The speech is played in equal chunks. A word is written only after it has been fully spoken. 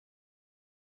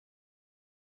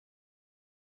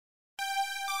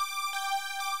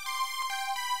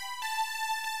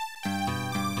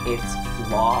it's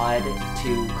flawed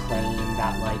to claim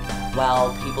that, like,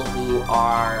 well, people who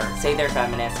are, say they're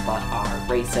feminists, but are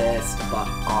racist, but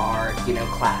are, you know,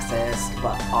 classist,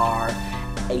 but are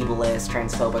ableist,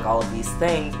 transphobic, all of these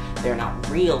things, they're not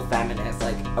real feminists.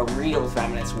 Like, a real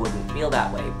feminist wouldn't feel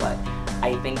that way, but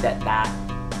I think that that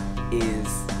is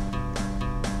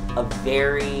a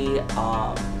very,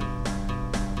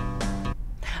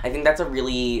 I think that's a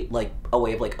really, like, a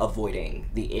way of, like, avoiding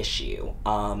the issue.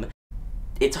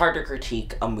 It's hard to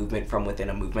critique a movement from within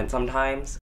a movement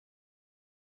sometimes.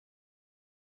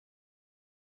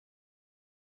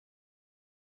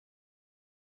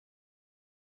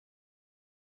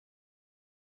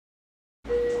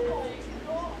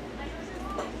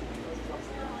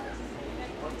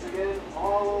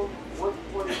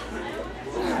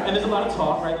 And there's a lot of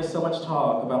talk, right? There's so much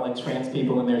talk about, like, trans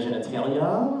people and their genitalia.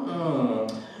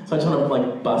 So I just want to,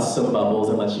 like, bust some bubbles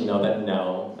and let you know that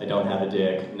no, I don't have a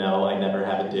dick. No, I never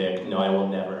have a dick. No, I will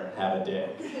never have a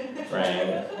dick.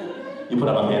 Right? You put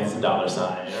up a fancy dollar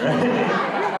sign,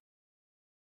 right?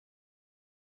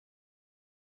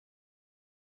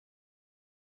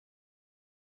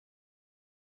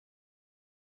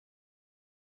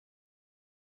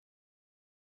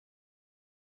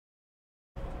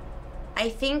 I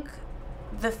think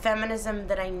the feminism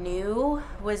that I knew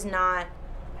was not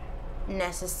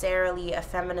necessarily a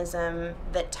feminism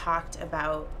that talked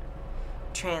about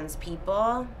trans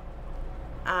people,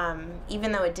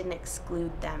 even though it didn't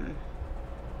exclude them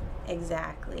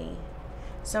exactly.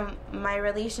 So my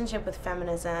relationship with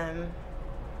feminism,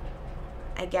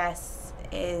 I guess,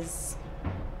 is,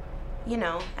 you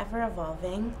know, ever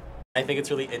evolving. I think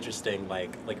it's really interesting,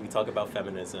 like we talk about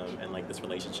feminism and, like, this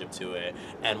relationship to it,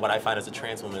 and what I find as a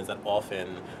trans woman is that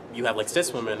often you have, like,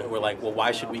 cis women who are like, well,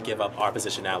 why should we give up our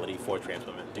positionality for trans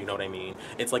women? Do you know what I mean?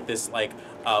 It's like this, like,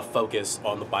 focus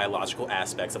on the biological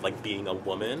aspects of, like, being a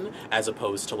woman as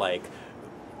opposed to, like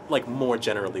more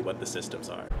generally what the systems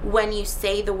are. When you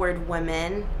say the word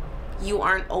women, you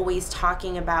aren't always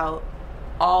talking about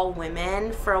all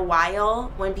women. For a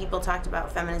while, when people talked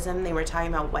about feminism, they were talking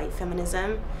about white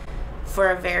feminism.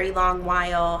 For a very long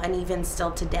while, and even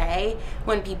still today,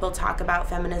 when people talk about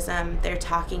feminism, they're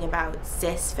talking about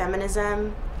cis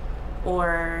feminism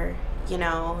or, you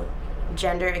know,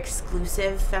 gender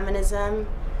exclusive feminism.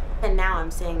 And now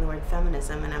I'm saying the word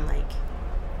feminism and I'm like,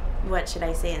 what should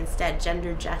I say instead?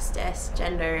 Gender justice,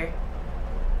 gender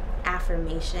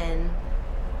affirmation.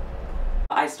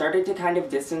 I started to kind of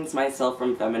distance myself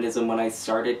from feminism when I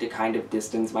started to kind of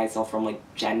distance myself from, like,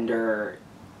 gender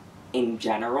in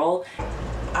general.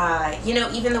 You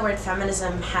know, even the word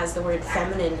feminism has the word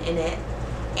feminine in it,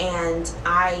 and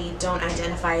I don't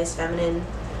identify as feminine,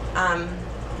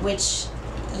 which,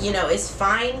 you know, is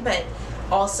fine, but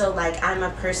also, like, I'm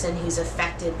a person who's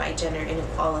affected by gender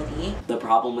inequality. The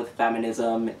problem with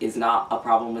feminism is not a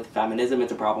problem with feminism,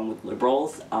 it's a problem with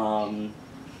liberals.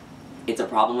 It's a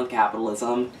problem with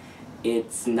capitalism.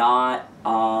 It's not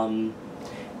going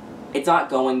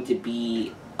to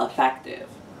be effective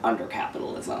under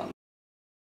capitalism.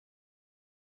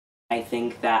 I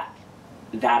think that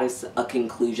that is a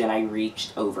conclusion I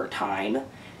reached over time.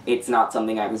 It's not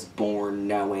something I was born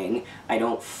knowing. I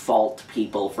don't fault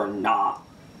people for not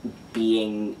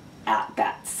being at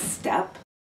that step.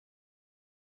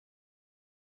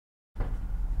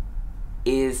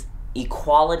 Is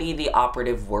equality the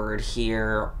operative word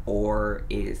here, or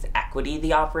is equity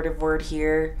the operative word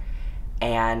here?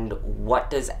 And what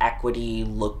does equity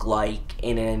look like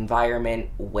in an environment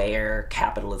where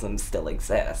capitalism still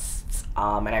exists?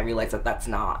 And I realize that that's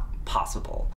not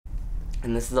possible.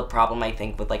 And this is a problem, I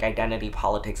think, with, like, identity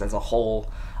politics as a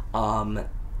whole.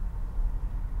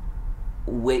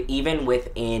 Even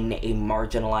within a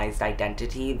marginalized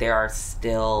identity, there are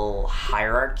still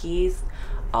hierarchies.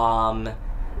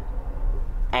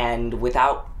 And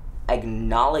without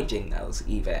acknowledging those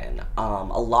even,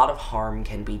 a lot of harm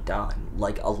can be done.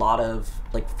 Like, a lot of,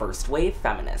 like, first wave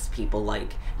feminists, people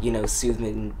like, you know,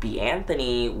 Susan B.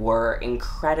 Anthony, were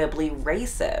incredibly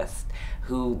racist,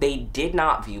 who they did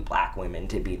not view black women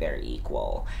to be their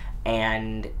equal.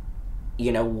 And,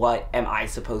 you know, what am I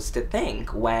supposed to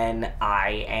think when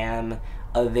I am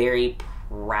a very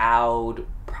proud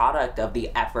product of the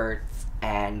efforts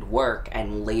and work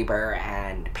and labor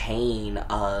and pain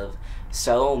of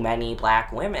so many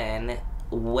black women,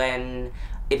 when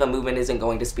if a movement isn't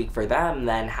going to speak for them,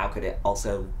 then how could it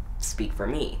also speak for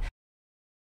me?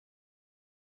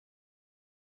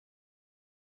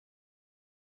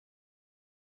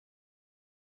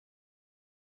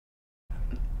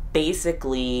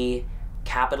 Basically,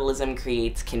 capitalism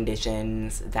creates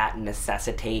conditions that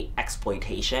necessitate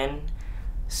exploitation.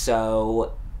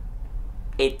 So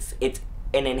it's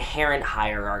an inherent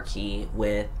hierarchy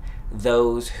with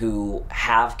those who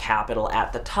have capital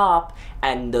at the top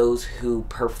and those who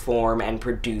perform and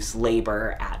produce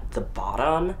labor at the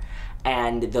bottom.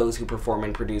 And those who perform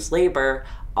and produce labor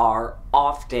are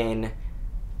often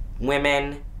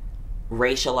women,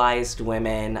 racialized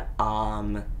women,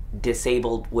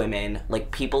 disabled women,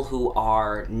 like people who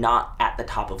are not at the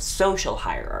top of social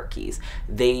hierarchies.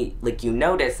 They, like, you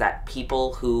notice that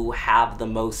people who have the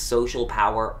most social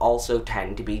power also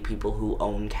tend to be people who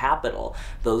own capital.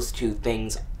 Those two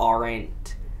things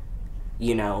aren't,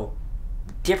 you know,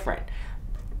 different.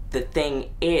 The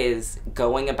thing is,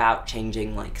 going about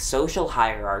changing, like, social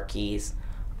hierarchies,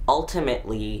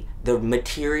 ultimately, the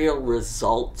material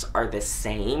results are the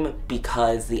same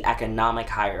because the economic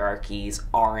hierarchies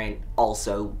aren't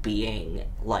also being,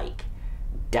 like,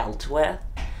 dealt with.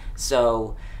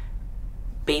 So,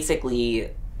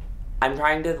 basically, I'm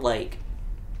trying to, like,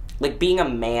 being a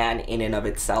man in and of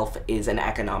itself is an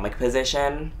economic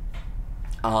position.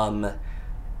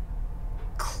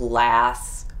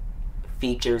 Class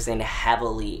features in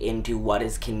heavily into what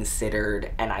is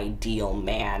considered an ideal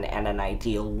man and an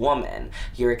ideal woman.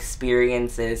 Your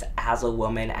experiences as a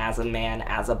woman, as a man,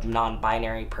 as a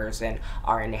non-binary person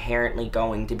are inherently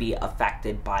going to be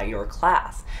affected by your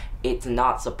class. It's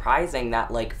not surprising that,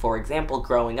 like, for example,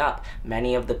 growing up,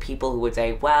 many of the people who would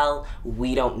say, well,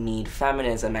 we don't need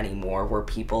feminism anymore, were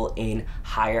people in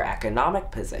higher economic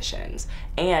positions.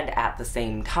 And at the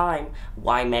same time,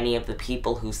 why many of the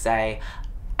people who say,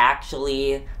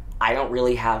 actually, I don't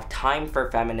really have time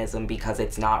for feminism because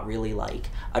it's not really, like,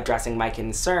 addressing my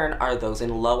concern, are those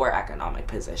in lower economic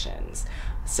positions.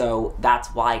 So that's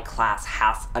why class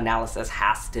analysis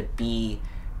has to be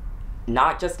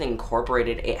not just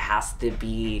incorporated, it has to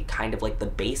be kind of like the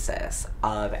basis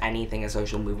of anything a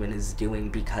social movement is doing,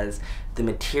 because the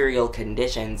material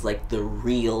conditions, like the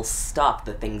real stuff,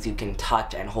 the things you can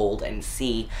touch and hold and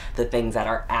see, the things that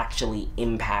are actually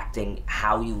impacting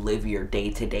how you live your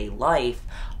day-to-day life,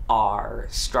 are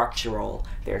structural,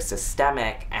 they're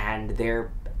systemic, and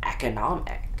they're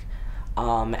economic.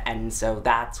 And so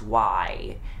that's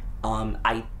why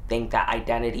I think that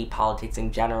identity politics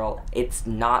in general, it's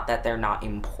not that they're not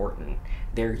important.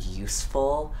 They're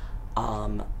useful.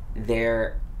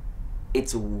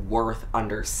 It's worth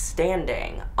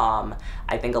understanding.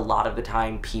 I think a lot of the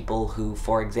time people who,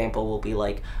 for example, will be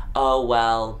like, oh,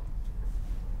 well,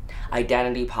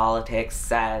 identity politics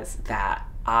says that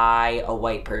I, a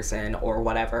white person or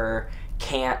whatever,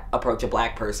 can't approach a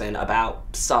black person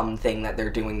about something that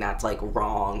they're doing that's, like,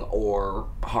 wrong or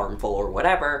harmful or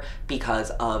whatever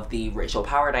because of the racial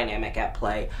power dynamic at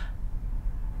play.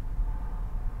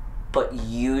 But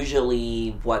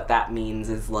usually what that means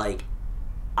is, like,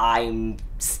 I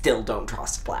still don't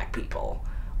trust black people,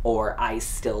 or I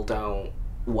still don't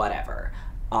whatever.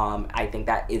 I think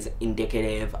that is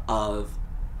indicative of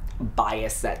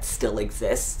bias that still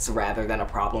exists rather than a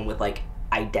problem with, like,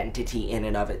 identity in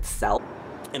and of itself.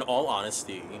 In all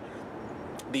honesty,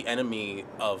 the enemy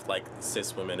of, like,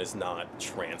 cis women is not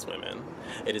trans women.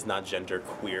 It is not gender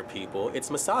queer people.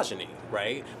 It's misogyny,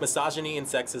 right? Misogyny and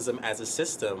sexism as a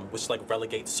system which, like,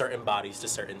 relegates certain bodies to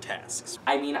certain tasks.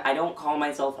 I mean, I don't call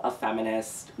myself a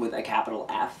feminist with a capital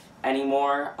F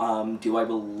anymore. Do I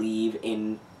believe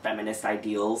in feminist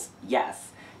ideals? Yes.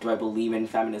 Do I believe in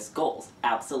feminist goals?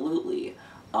 Absolutely.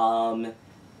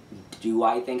 Do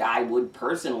I think I would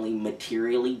personally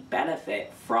materially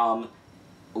benefit from,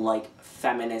 like,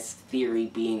 feminist theory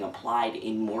being applied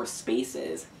in more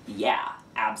spaces? Yeah,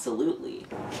 absolutely.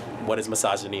 What is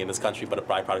misogyny in this country but a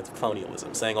byproduct of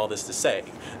colonialism? Saying all this to say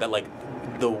that, like,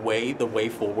 the way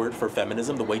forward for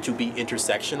feminism, the way to be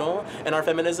intersectional in our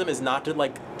feminism is not to,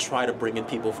 like, try to bring in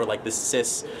people for, like, the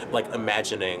cis, like,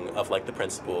 imagining of, like, the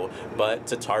principle, but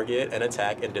to target and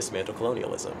attack and dismantle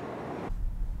colonialism.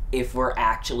 If we're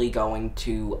actually going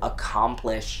to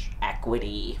accomplish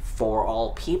equity for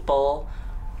all people,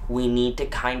 we need to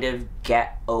kind of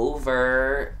get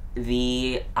over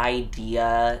the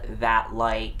idea that,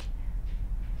 like,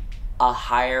 a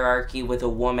hierarchy with a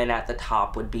woman at the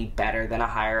top would be better than a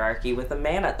hierarchy with a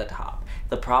man at the top.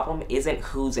 The problem isn't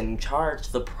who's in charge.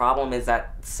 The problem is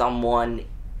that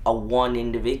one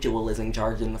individual is in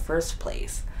charge in the first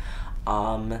place.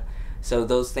 So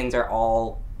those things are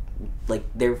all, like,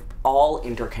 they're all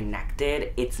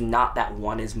interconnected. It's not that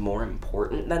one is more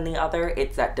important than the other.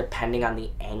 It's that depending on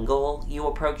the angle you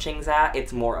approach things at,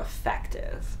 it's more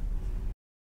effective.